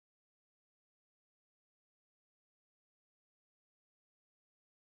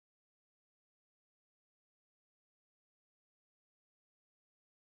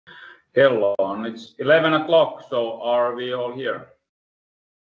Hello, and it's 11 o'clock, so are we all here?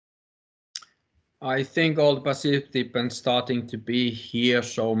 I think all the participants starting to be here,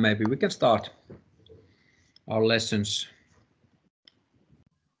 so maybe we can start our lessons.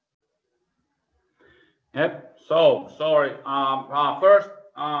 Yep, so sorry. First,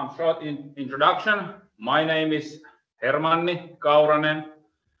 short introduction. My name is Hermanni Kauranen,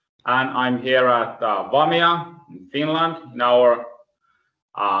 and I'm here at Vamia in Finland in our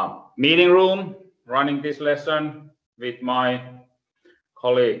meeting room, running this lesson with my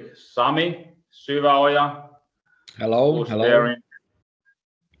colleague Sami Syväoja. Hello, hello.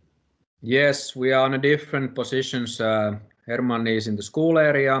 Yes, we are in different positions. Herman is in the school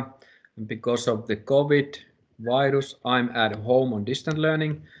area, and because of the COVID virus, I'm at home on distant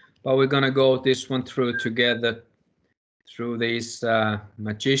learning, but we're gonna go this one through together through these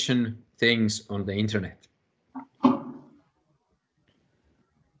magician things on the internet.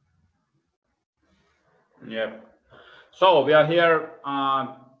 Yep. So we are here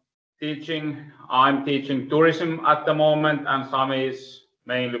teaching. I'm teaching tourism at the moment, and Sami is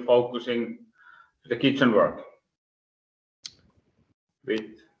mainly focusing the kitchen work with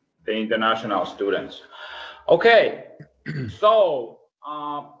the international students. Okay, so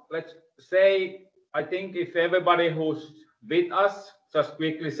let's say, I think if everybody who's with us just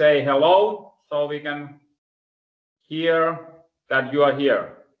quickly say hello, so we can hear that you are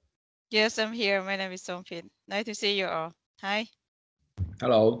here. Yes, I'm here. My name is Somfin. Nice to see you all. Hi.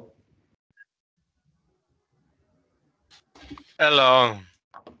 Hello. Hello.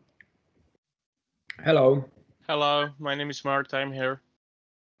 Hello. Hello, my name is Marta. I'm here.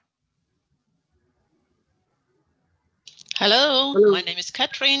 Hello, my name is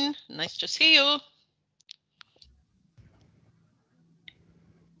Katrin. Nice to see you.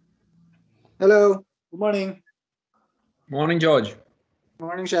 Hello, good morning. Morning, George.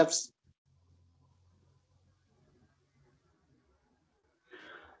 Morning, chefs.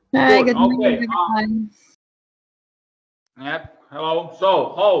 Hi, good morning, everyone. Yep, hello.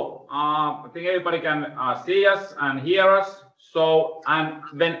 So, I think everybody can see us and hear us. So, and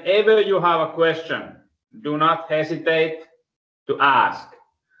whenever you have a question, do not hesitate to ask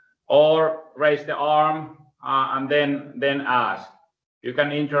or raise the arm and then ask. You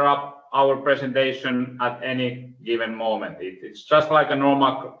can interrupt our presentation at any given moment. It's just like a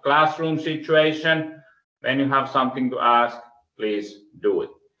normal classroom situation. When you have something to ask, please do it.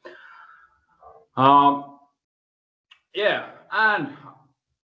 Yeah, and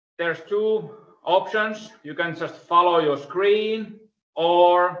there's two options. You can just follow your screen,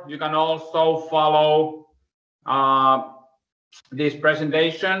 or you can also follow this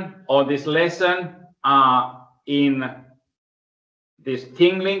presentation or this lesson in this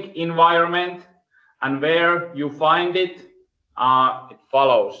ThingLink environment, and where you find it, it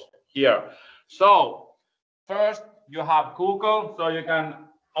follows here. So first you have Google, so you can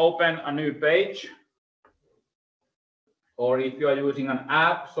open a new page. Or if you are using an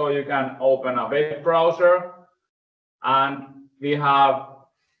app, so you can open a web browser, and we have a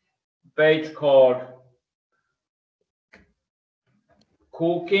page called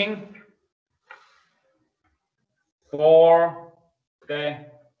Cooking for the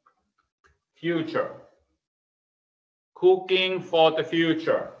Future. Cooking for the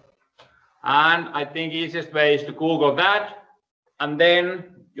Future. And I think easiest way is to Google that, and then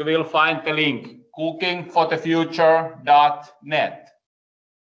you will find the link, cookingforthefuture.net.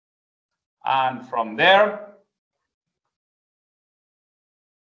 And from there,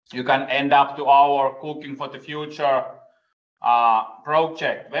 you can end up to our Cooking for the Future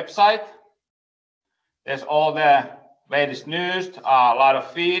project website. There's all the latest news, a lot of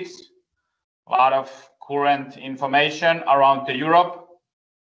feeds, a lot of current information around the Europe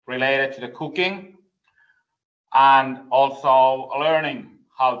related to the cooking, and also learning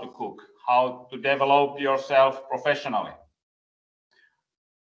how to cook, how to develop yourself professionally.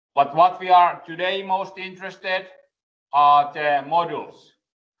 But what we are today most interested are the modules.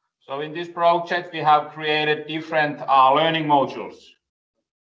 So in this project, we have created different learning modules.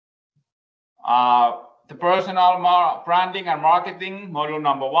 The personal branding and marketing, module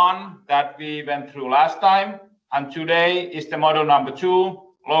number 1, that we went through last time. And today is the module number 2,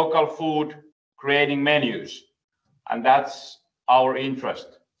 local food, creating menus. And that's our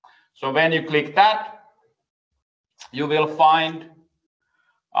interest. So when you click that, you will find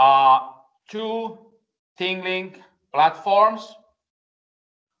 2 ThingLink platforms.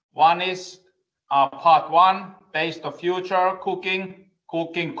 One is part 1, Taste of Future cooking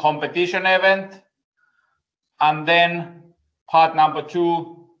competition event, and then part number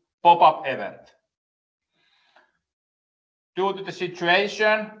 2, pop-up event. Due to the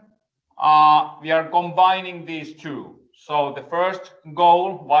situation, we are combining these two. So the first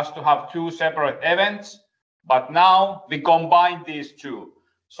goal was to have two separate events, but now we combine these two.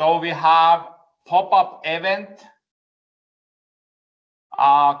 So we have pop-up event,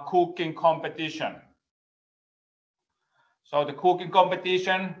 cooking competition. So the cooking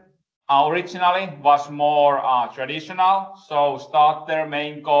competition originally was more traditional. So starter,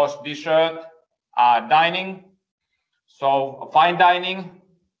 main course, dessert, dining. So fine dining.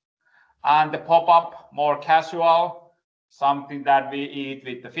 And the pop-up more casual, something that we eat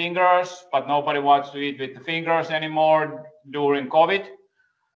with the fingers, but nobody wants to eat with the fingers anymore during COVID.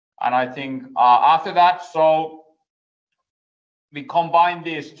 And I think after that, so we combine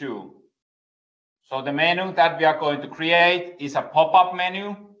these two. So the menu that we are going to create is a pop-up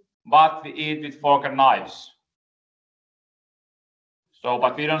menu, but we eat with fork and knives. So,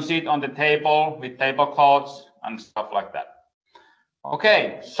 but we don't sit on the table with tablecloths and stuff like that.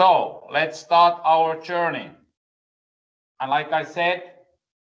 Okay, so let's start our journey. And like I said,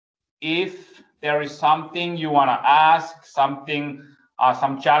 if there is something you want to ask, something,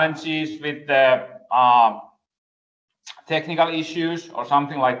 some challenges with the technical issues or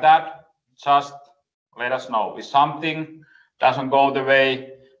something like that, just let us know. If something doesn't go the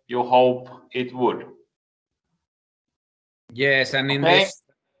way you hope it would. Yes, and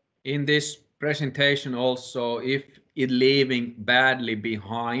in this presentation also, if it leaving badly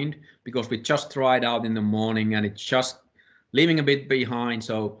behind, because we just tried out in the morning and it's just leaving a bit behind.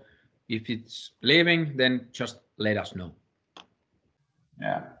 So if it's leaving, then just let us know.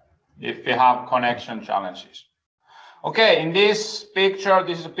 Yeah, if we have connection challenges. Okay, in this picture,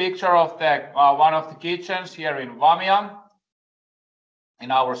 this is a picture of the one of the kitchens here in Vamia, in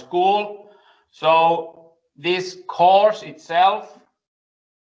our school. So this course itself,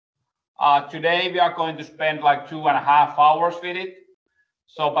 today we are going to spend like 2.5 hours with it.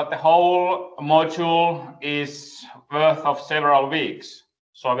 So, but the whole module is worth of several weeks.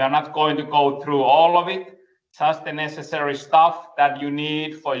 So we are not going to go through all of it, just the necessary stuff that you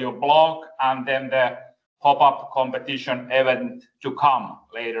need for your blog and then the pop-up competition event to come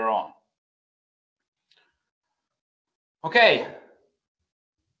later on. Okay.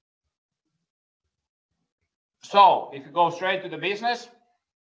 So if you go straight to the business,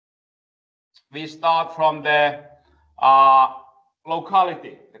 we start from the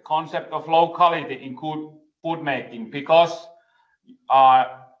locality, the concept of locality in food making, because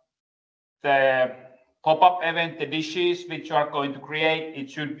the pop-up event, the dishes which you are going to create, it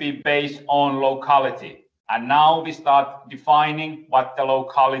should be based on locality. And now we start defining what the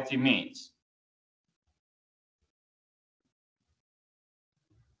locality means.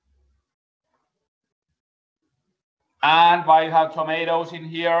 And while you have tomatoes in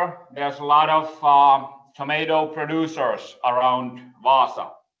here, there's a lot of tomato producers around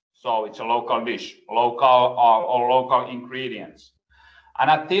Vaasa. So it's a local dish, local or local ingredients. And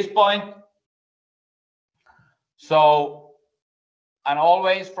at this point, so, and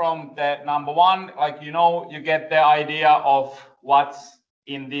always from the number one, like, you know, you get the idea of what's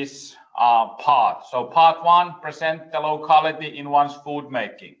in this part. So part one, present the locality in one's food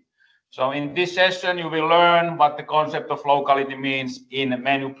making. So in this session, you will learn what the concept of locality means in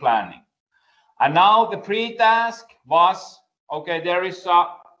menu planning. And now the pre-task was, okay, there is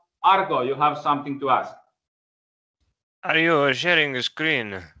Argo, you have something to ask. Are you sharing a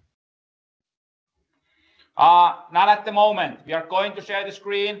screen? Not at the moment. We are going to share the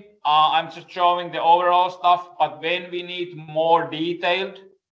screen. I'm just showing the overall stuff, but when we need more detailed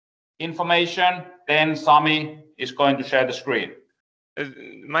information, then Sami is going to share the screen.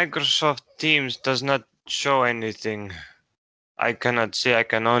 Microsoft Teams does not show anything. I cannot see, I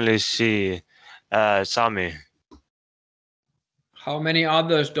can only see Sami. How many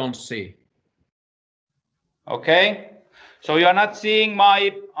others don't see? Okay, so you're not seeing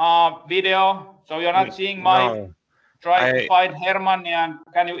my video. So you're not seeing my, no. Try to find Herman, and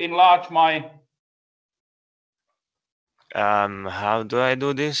can you enlarge my? How do I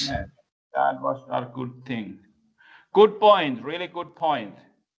do this? Yeah, that was a good thing. Good point, really good point.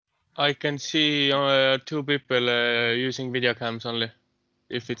 I can see 2 people using video cams only.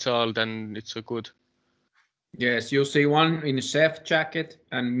 If it's all, then it's so good. Yes, you see one in chef jacket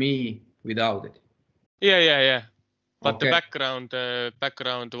and me without it. Yeah. But Okay. the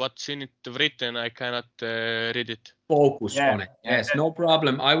background, what's in it written, I cannot read it. Focus on it. Yes, no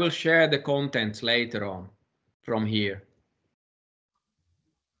problem. I will share the contents later on from here.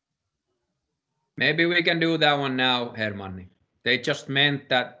 Maybe we can do that one now, Hermanni. They just meant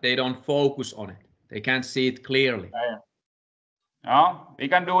that they don't focus on it. They can't see it clearly. Yeah, we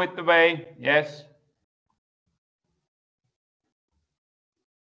can do it the way, yes.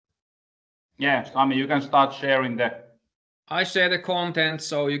 Yeah, Sami, you can start sharing the. I share the content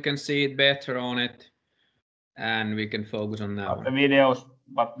so you can see it better on it, and we can focus on that The one. videos,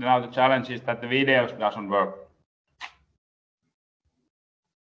 but now the challenge is that the videos doesn't work.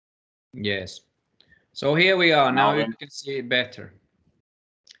 Yes. So here we are. Now you then- can see it better.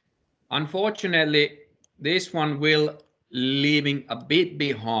 Unfortunately, this one will leaving a bit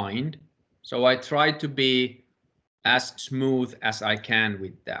behind. So I try to be as smooth as I can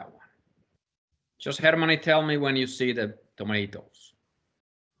with that one. Just Hermanni, tell me when you see the tomatoes.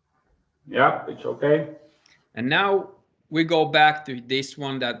 Yeah, it's okay. And now we go back to this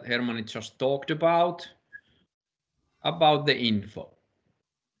one that Hermanni just talked about the info.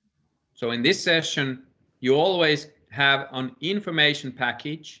 So in this session, you always have an information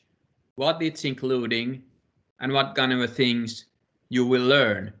package, what it's including, and what kind of things you will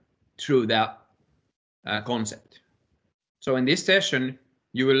learn through that concept. So in this session,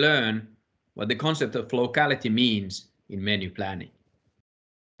 you will learn what the concept of locality means in menu planning.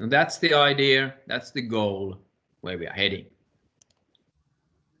 And that's the idea, that's the goal where we are heading.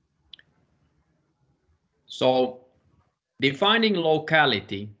 So defining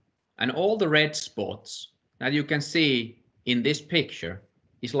locality and all the red spots that you can see in this picture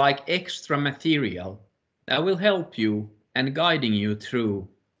is like extra material that will help you and guiding you through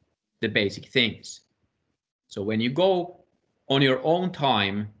the basic things. So when you go on your own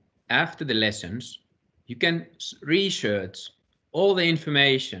time after the lessons, you can research all the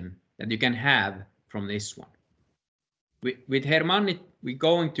information that you can have from this one. With Hermanni, we're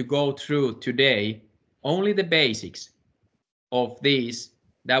going to go through today only the basics of these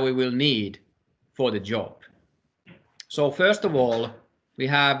that we will need for the job. So first of all, we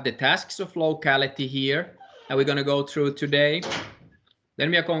have the tasks of locality here that we're going to go through today. Then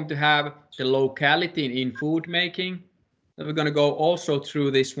we are going to have the locality in food making. Then we're going to go also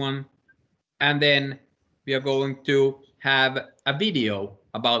through this one. And then we are going to have a video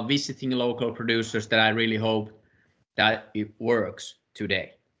about visiting local producers that I really hope that it works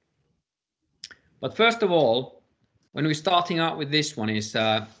today. But first of all, when we're starting out with this one is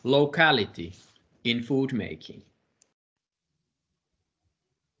locality in food making.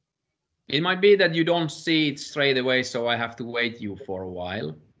 It might be that you don't see it straight away, so I have to wait you for a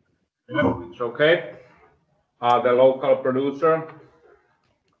while. No, it's okay. The local producer.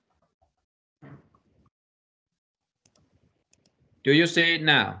 Do you see it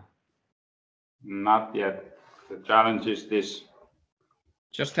now? Not yet. The challenge is this.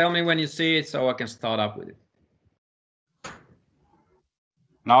 Just tell me when you see it so I can start up with it.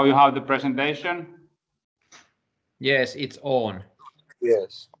 Now you have the presentation. Yes, it's on.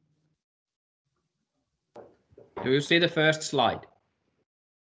 Yes. Do you see the first slide?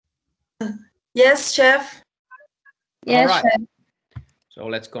 Yes, chef. Yes, All right. chef. So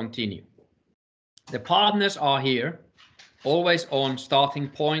let's continue. The partners are here, always on starting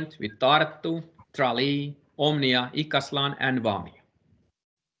point with Tartu, Trali, Omnia, Ikaslan, and Vamia.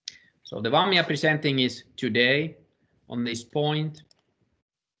 So the Vamia presenting is today on this point.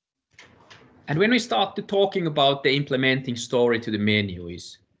 And when we start to talking about the implementing story to the menu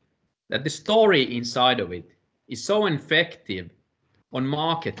is that the story inside of it is so effective on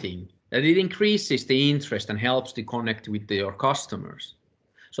marketing that it increases the interest and helps to connect with your customers.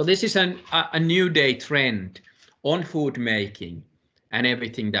 So this is a new day trend on food making and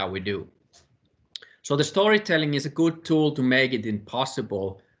everything that we do. So the storytelling is a good tool to make it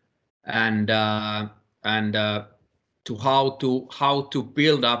impossible and to how to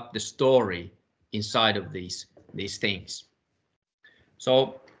build up the story inside of these things.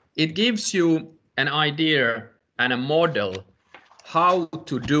 So it gives you an idea and a model how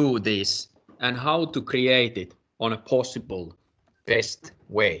to do this and how to create it on a possible best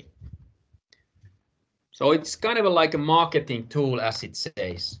way. So it's kind of like a marketing tool, as it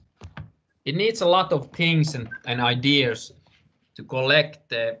says. It needs a lot of things and ideas to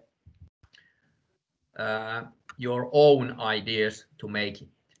collect your own ideas to make it.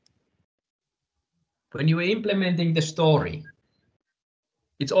 When you're implementing the story,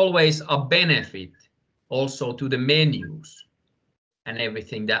 it's always a benefit also to the menus and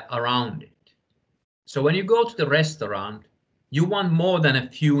everything that around it. So when you go to the restaurant, you want more than a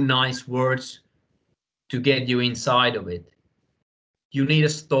few nice words to get you inside of it. You need a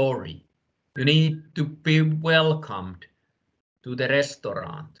story. You need to be welcomed to the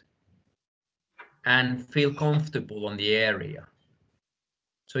restaurant and feel comfortable on the area.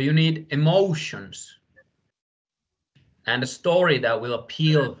 So you need emotions and a story that will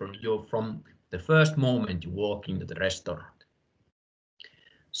appeal from you from the first moment you walk into the restaurant.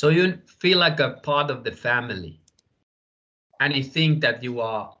 So you feel like a part of the family. and you think that you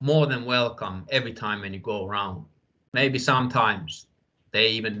are more than welcome every time when you go around. Maybe sometimes they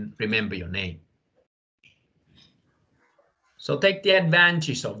even remember your name. So take the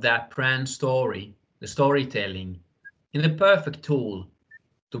advantage of that brand story, the storytelling, in the perfect tool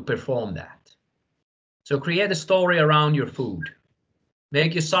to perform that. So create a story around your food.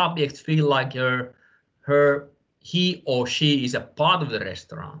 Make your subject feel like he or she is a part of the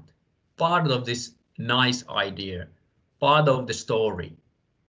restaurant, part of this nice idea, part of the story,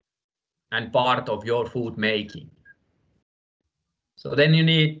 and part of your food making. So then you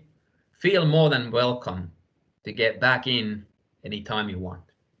need feel more than welcome to get back in anytime you want.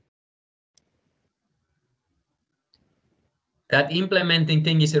 That implementing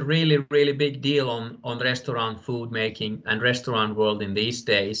thing is a really, really big deal on restaurant food making and restaurant world in these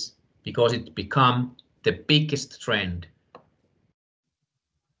days, because it's become the biggest trend.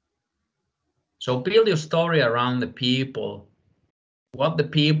 So build your story around the people, what the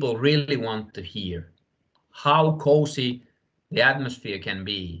people really want to hear, how cozy the atmosphere can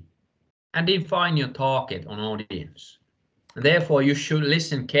be, and define your target on audience. And therefore, you should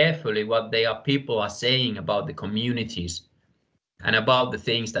listen carefully what people are saying about the communities and about the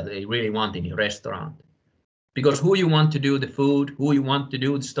things that they really want in your restaurant. Because who you want to do the food, who you want to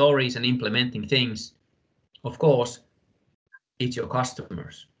do the stories and implementing things, of course, it's your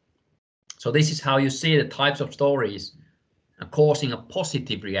customers. So this is how you see the types of stories causing a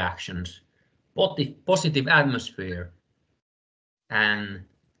positive reactions, positive atmosphere, and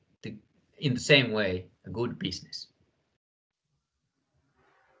in the same way, a good business.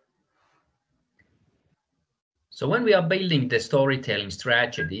 So when we are building the storytelling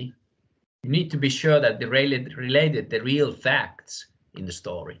strategy, you need to be sure that they related the real facts in the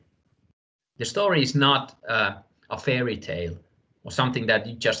story. The story is not a fairy tale or something that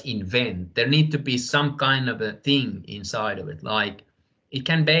you just invent. There need to be some kind of a thing inside of it, like it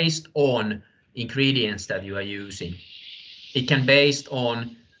can be based on ingredients that you are using. It can be based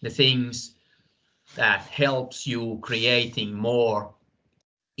on the things that helps you creating more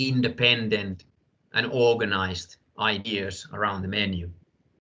independent and organized ideas around the menu.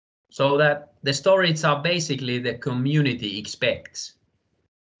 So that the stories are basically the community expects.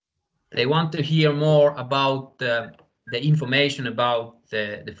 They want to hear more about the information about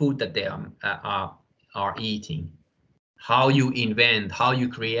the food that they are eating, how you invent, how you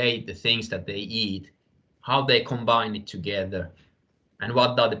create the things that they eat, how they combine it together, and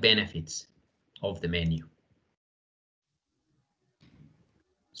what are the benefits of the menu.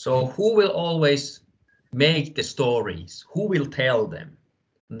 So who will always make the stories? Who will tell them?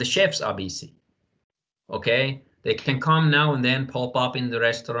 The chefs are busy. Okay, they can come now and then, pop up in the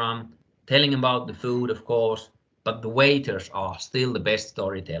restaurant, telling about the food, of course, but the waiters are still the best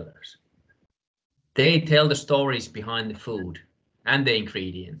storytellers. They tell the stories behind the food and the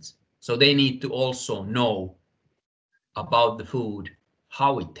ingredients. So they need to also know about the food,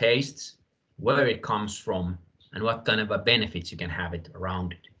 how it tastes, where it comes from, and what kind of benefits you can have it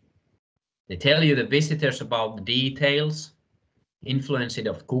around it. They tell you, the visitors, about the details, influence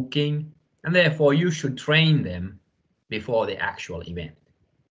of cooking, and therefore you should train them before the actual event.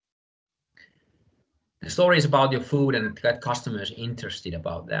 The story is about your food and get customers interested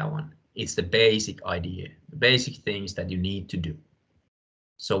about that one. It's the basic idea, the basic things that you need to do.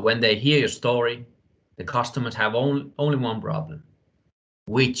 So when they hear your story, the customers have only one problem: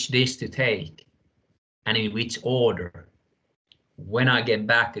 which dish to take and in which order when I get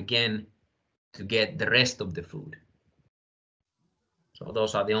back again to get the rest of the food. So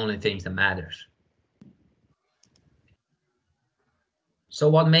those are the only things that matters. So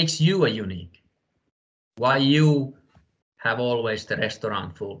what makes you a unique? Why you have always the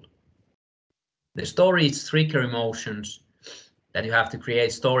restaurant full? The story is trigger emotions that you have to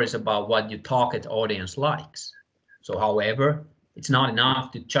create stories about what your target audience likes. So however, it's not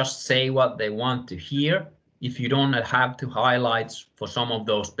enough to just say what they want to hear if you don't have to highlight for some of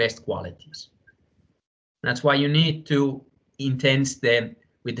those best qualities. That's why you need to intense them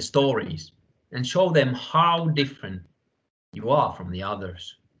with the stories and show them how different you are from the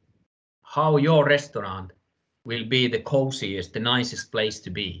others, how your restaurant will be the coziest, the nicest place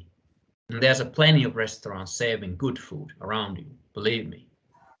to be. And there's plenty of restaurants serving good food around you, believe me.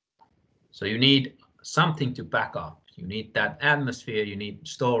 So you need something to back up. You need that atmosphere, you need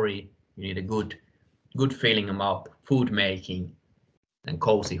story, you need a good feeling about food making and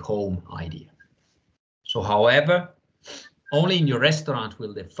cozy home idea. So however, only in your restaurant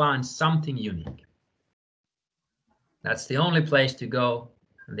will they find something unique. That's the only place to go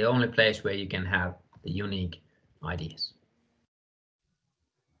and the only place where you can have the unique ideas.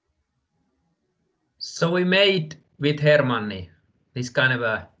 So we made with Hermanni this kind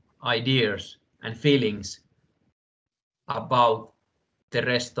of ideas and feelings about the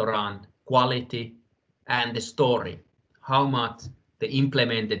restaurant quality and the story, how much the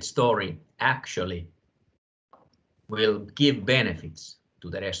implemented story actually will give benefits to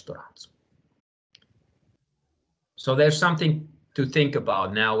the restaurants. So there's something to think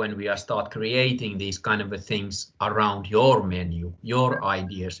about now when we are start creating these kind of things around your menu, your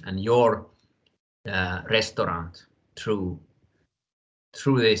ideas and your restaurant through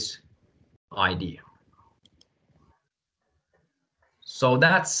this idea. So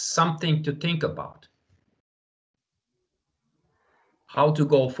that's something to think about. How to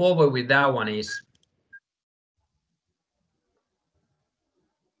go forward with that one is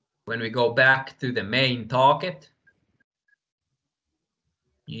when we go back to the main target.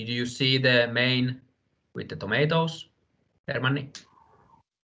 Do you see the main with the tomatoes, Hermanni?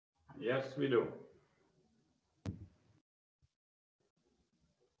 Yes, we do.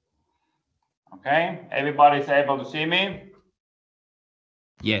 Okay, everybody's able to see me?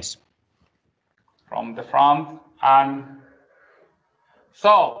 Yes. From the front. And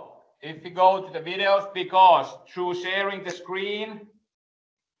so if we go to the videos, because through sharing the screen,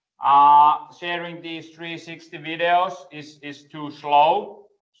 sharing these 360 videos is too slow.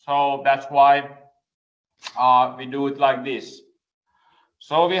 So that's why we do it like this.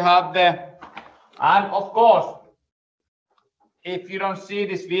 So we have and of course, if you don't see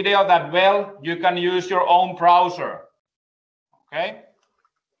this video that well, you can use your own browser. Okay.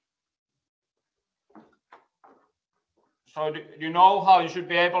 So do you know how you should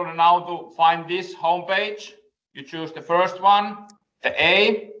be able to now to find this homepage? You choose the first one, the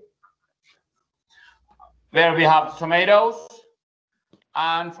A, where we have tomatoes.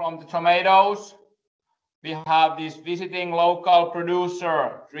 And from the tomatoes, we have this visiting local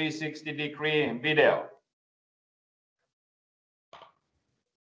producer 360-degree video.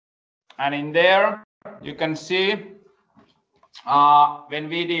 And in there, you can see when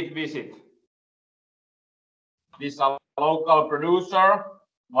we did visit. This is a local producer.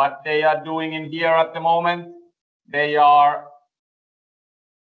 What they are doing in here at the moment, they are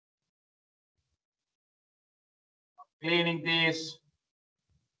cleaning these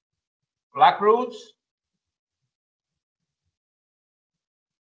black roots.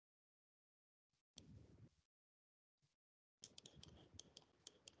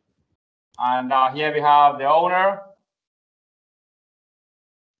 And here we have the owner,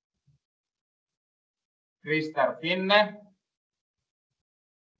 Christer Finne.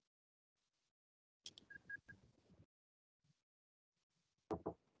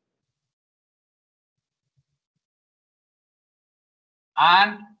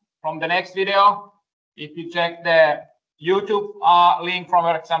 And from the next video, if you check the YouTube link,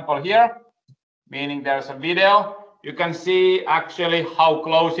 for example, here, meaning there's a video, you can see actually how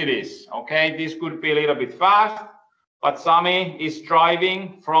close it is. Okay, this could be a little bit fast, but Sami is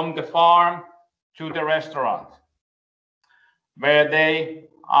driving from the farm to the restaurant where they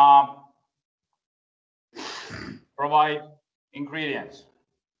provide ingredients.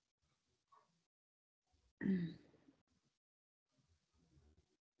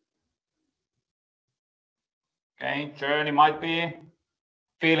 Okay, journey might be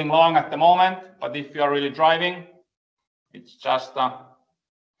feeling long at the moment, but if you are really driving, it's just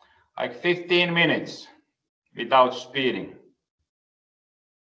like 15 minutes without speeding.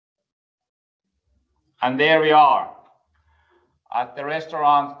 And there we are at the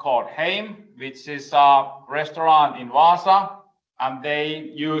restaurant called Heim, which is a restaurant in Vaasa, and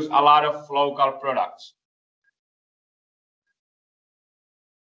they use a lot of local products.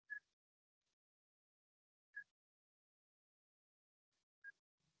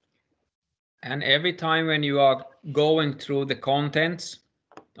 And every time when you are going through the contents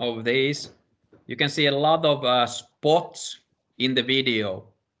of these, you can see a lot of spots in the video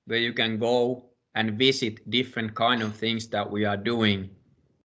where you can go and visit different kind of things that we are doing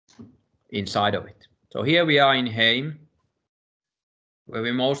inside of it. So here we are in Heim, where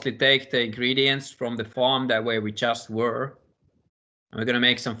we mostly take the ingredients from the farm that where we just were. And we're going to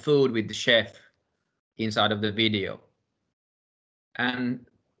make some food with the chef inside of the video. And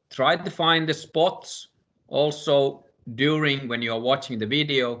try to find the spots also during when you are watching the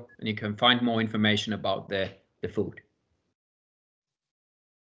video, and you can find more information about the food.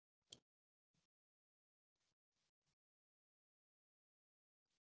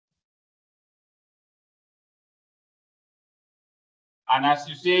 And as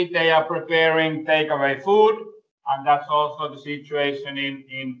you see, they are preparing takeaway food, and that's also the situation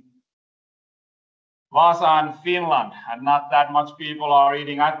in Vaasa and Finland, and not that much people are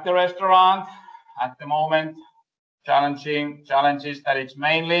eating at the restaurant at the moment. challenges that it's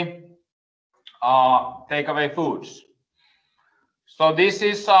mainly takeaway foods. So this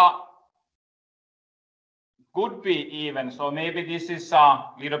is could be even, so maybe this is a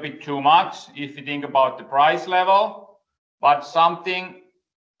little bit too much if you think about the price level, but something,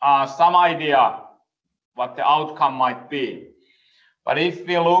 some idea what the outcome might be. But if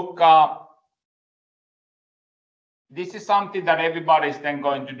we look, this is something that everybody is then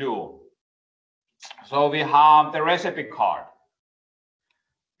going to do. So we have the recipe card,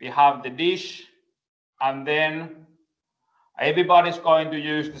 we have the dish, and then everybody's going to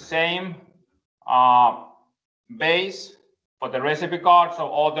use the same base for the recipe card, so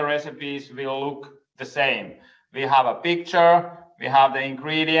all the recipes will look the same. We have a picture, we have the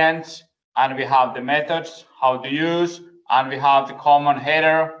ingredients, and we have the methods how to use, and we have the common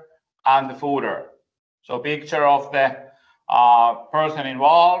header and the footer. So picture of the person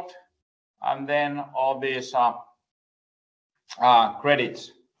involved, and then all these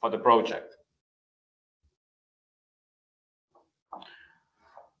credits for the project.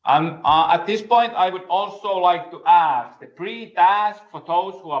 And at this point, I would also like to ask, the pre-task for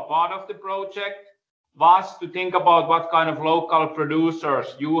those who are part of the project was to think about what kind of local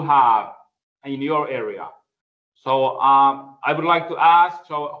producers you have in your area. So I would like to ask,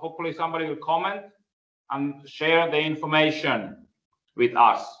 so hopefully somebody will comment and share the information with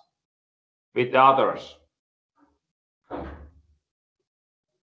us, with the others.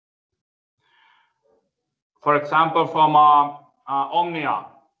 For example, from Omnia.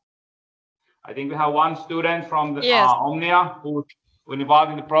 I think we have one student from the Omnia who involved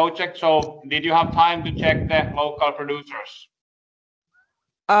in the project. So did you have time to check the local producers?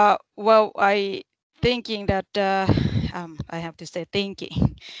 Well, I thinking that I have to say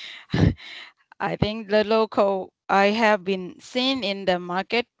thinking. I think the local I have been seeing in the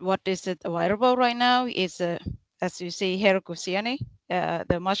market, what is it available right now is, as you see, Herkusiani,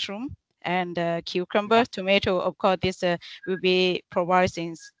 the mushroom, and cucumber, tomato. Of course, this will be provided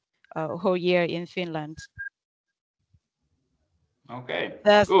since whole year in Finland. Okay,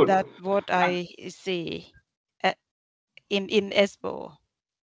 that's good. That's what I see in Espoo.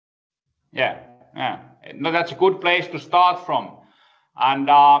 Yeah. No, that's a good place to start from. And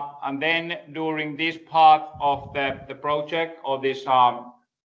then during this part of the project or this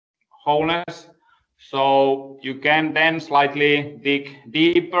wholeness, so you can then slightly dig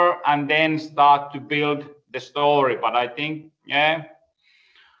deeper and then start to build the story. But I think, the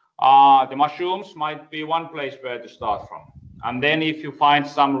mushrooms might be one place where to start from. And then if you find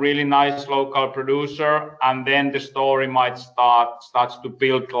some really nice local producer, and then the story might starts to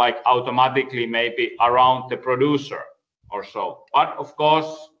build like automatically maybe around the producer or so. But of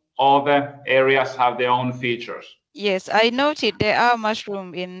course, all the areas have their own features. Yes, I noted there are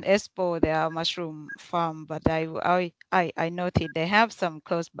mushroom in Espoo. There are mushroom farm, but I noted they have some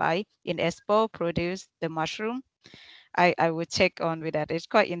close by in Espoo produce the mushroom. I would check on with that. It's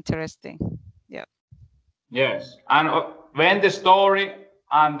quite interesting. Yeah. Yes, and when the story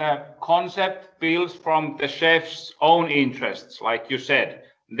and the concept builds from the chef's own interests, like you said,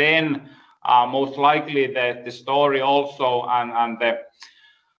 then most likely the story also and the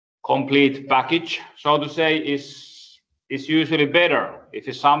complete package, so to say, is usually better. If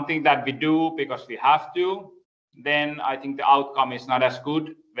it's something that we do because we have to, then I think the outcome is not as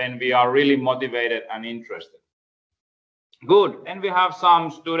good when we are really motivated and interested. Good, and we have some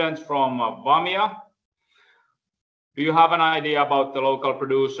students from Vamia. Do you have an idea about the local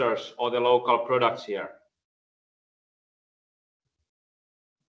producers or the local products here?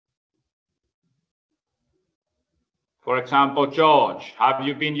 For example, George, have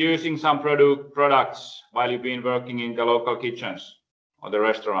you been using some products while you've been working in the local kitchens or the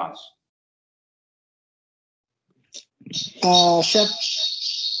restaurants?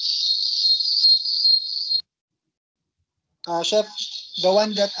 Chef, the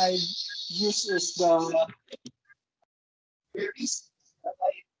one that I use is the berries that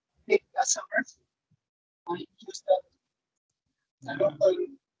I picked last summer. I use the local berry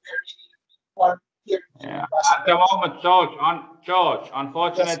farm here. Yeah. At the moment, George,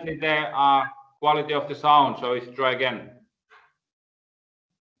 unfortunately, the quality of the sound. So if you try again.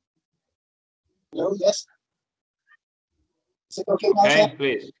 Hello, yes. Is it okay now, Okay, Chef?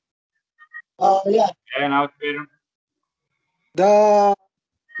 please. Yeah. Yeah, now it's better. The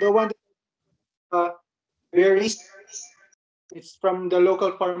one berries. It's from the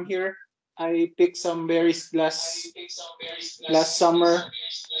local farm here. I picked some berries last summer.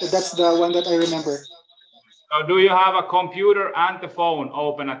 So that's the one that I remember. So do you have a computer and the phone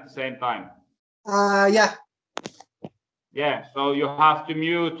open at the same time? Yeah. Yeah, so you have to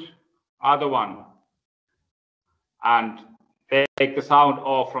mute other one. and take the sound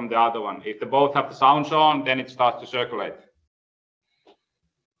off from the other one. If they both have the sounds on, then it starts to circulate.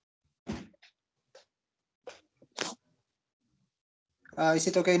 Is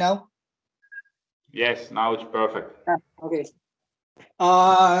it okay now? Yes, now it's perfect. Okay.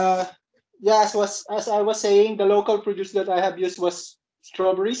 Yeah, as I was saying, the local produce that I have used was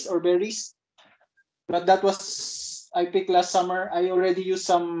strawberries or berries, but that was I picked last summer. I already used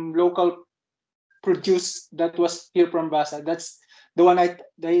some local produce that was here from Basa. That's the one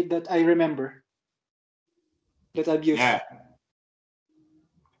that I remember that I've used. Yeah.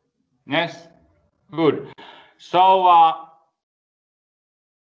 Yes. Good. So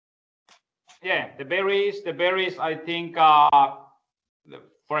yeah, the berries. I think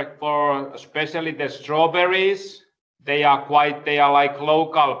for especially the strawberries, they are like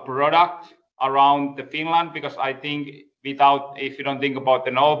local product around the Finland, because I think if you don't think about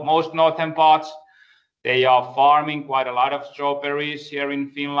the most northern parts, they are farming quite a lot of strawberries here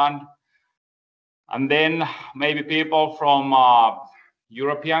in Finland. And then maybe people from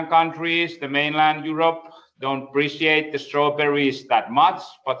European countries, the mainland Europe, don't appreciate the strawberries that much,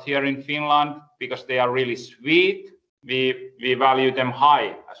 but here in Finland, because they are really sweet, we value them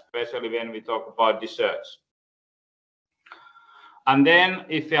high, especially when we talk about desserts. And then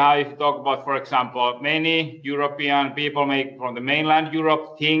if you talk about, for example, many European people from the mainland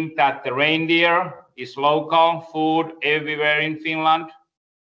Europe think that the reindeer is local food everywhere in Finland.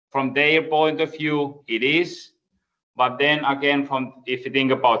 From their point of view, it is. But then again, if you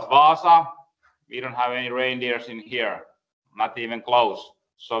think about Vaasa, we don't have any reindeers in here, not even close.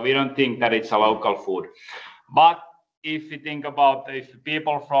 So we don't think that it's a local food. But if you think about if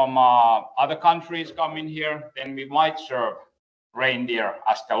people from other countries come in here, then we might serve reindeer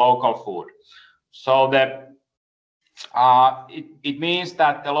as the local food. So it means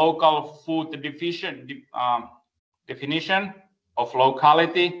that the local food, the definition of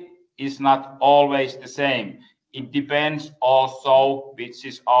locality is not always the same. It depends also which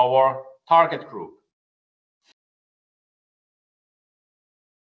is our target group.